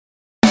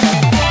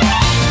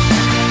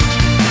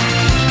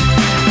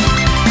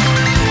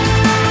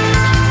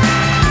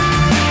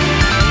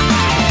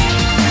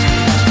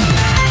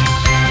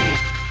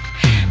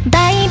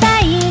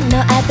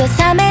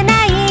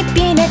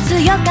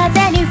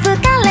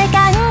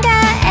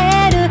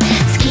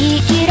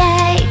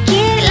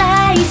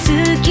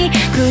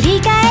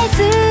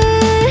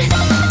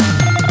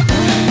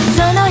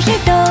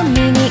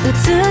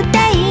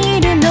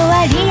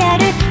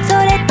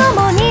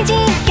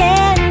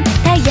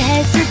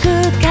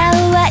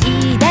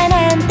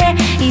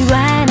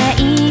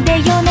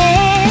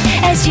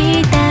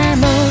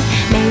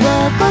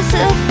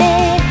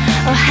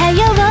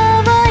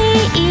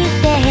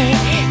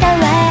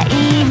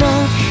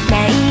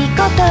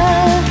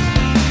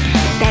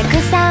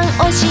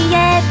教え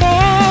て。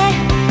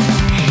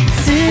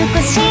少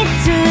し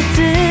ずつ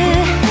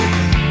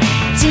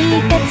近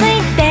づ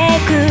いて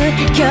く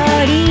距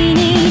離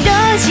にど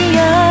うしよ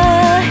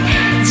う、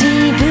自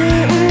分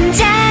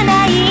じゃな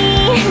い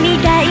み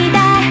たいだ。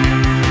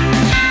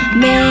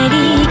メリ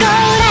ーゴー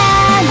ラ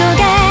ンド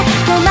が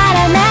止まら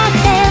なく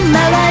て、回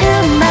る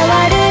回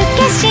る景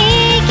色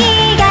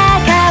が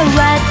変わ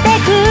って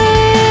く。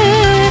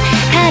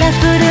カラ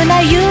フルな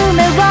夢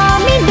を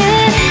見る。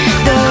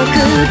ドク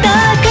ド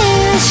ク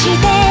し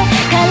て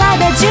体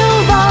中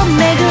を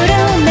巡る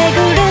巡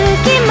る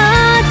気持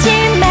ち、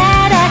ま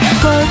だ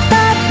言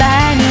葉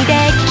にで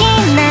き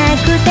な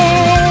くて。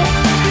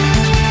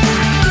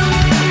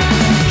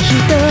一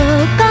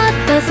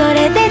言それ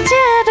で十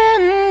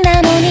分な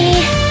のに。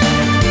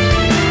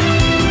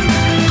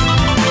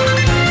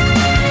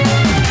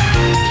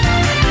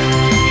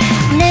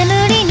眠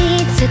りに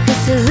つく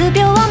数秒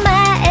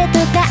前と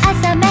か、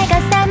朝目が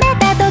覚め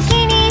た時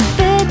にふ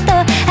っと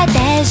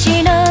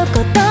私のこ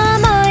と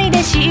思い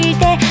出し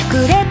てく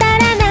れた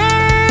らな。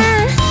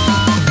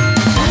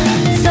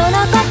その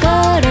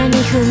心に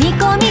踏み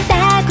込みた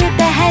く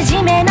て、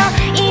初めの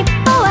一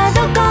歩は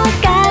どこ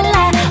から。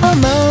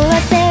思わ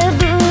せ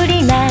ぶ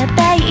りな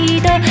態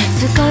度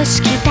少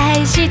し期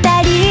待し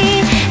たり、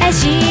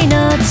足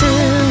の爪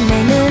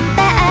塗った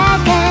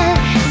赤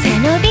背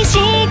伸びして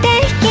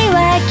引き分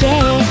け、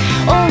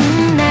女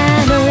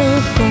の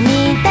子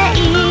みたい。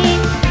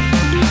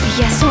い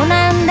やそう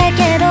なんだ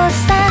けど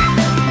さ、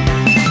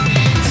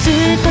少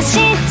し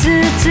ず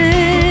つ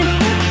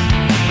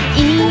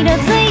色づ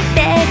いて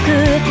く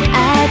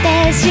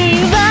私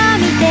を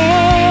見て、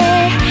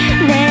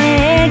ね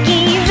え気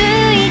づ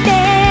いて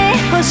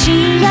ほし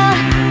いよ。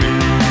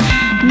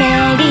メ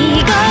リ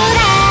ーゴー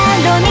ラ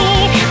ンドに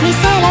見せ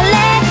られ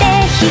て、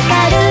光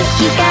る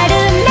光る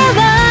目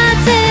を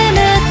つむ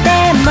って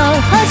も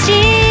欲しい。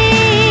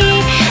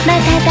瞬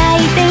い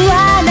ては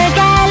流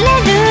れ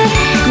る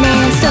ね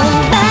え、そ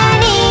ば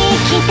に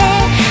来て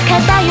肩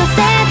寄せ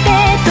て、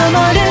灯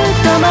る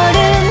灯る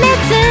熱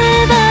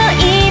を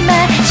今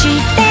知っ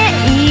て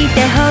いて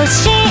ほし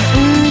い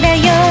んだ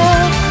よ。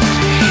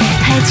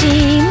初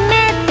め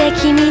て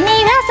君には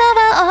そ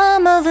う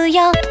思うよ。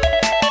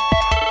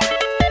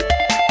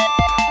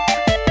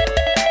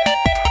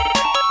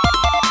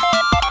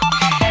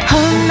ほん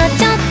のち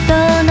ょっと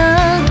の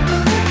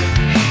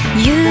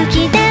勇気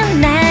で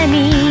何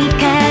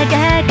かが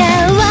変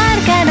わる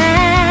かな。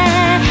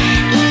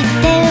言っ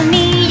てみ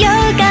よう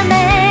か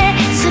ね、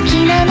好き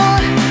なの。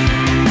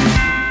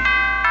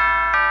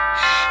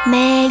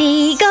メ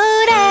リーゴー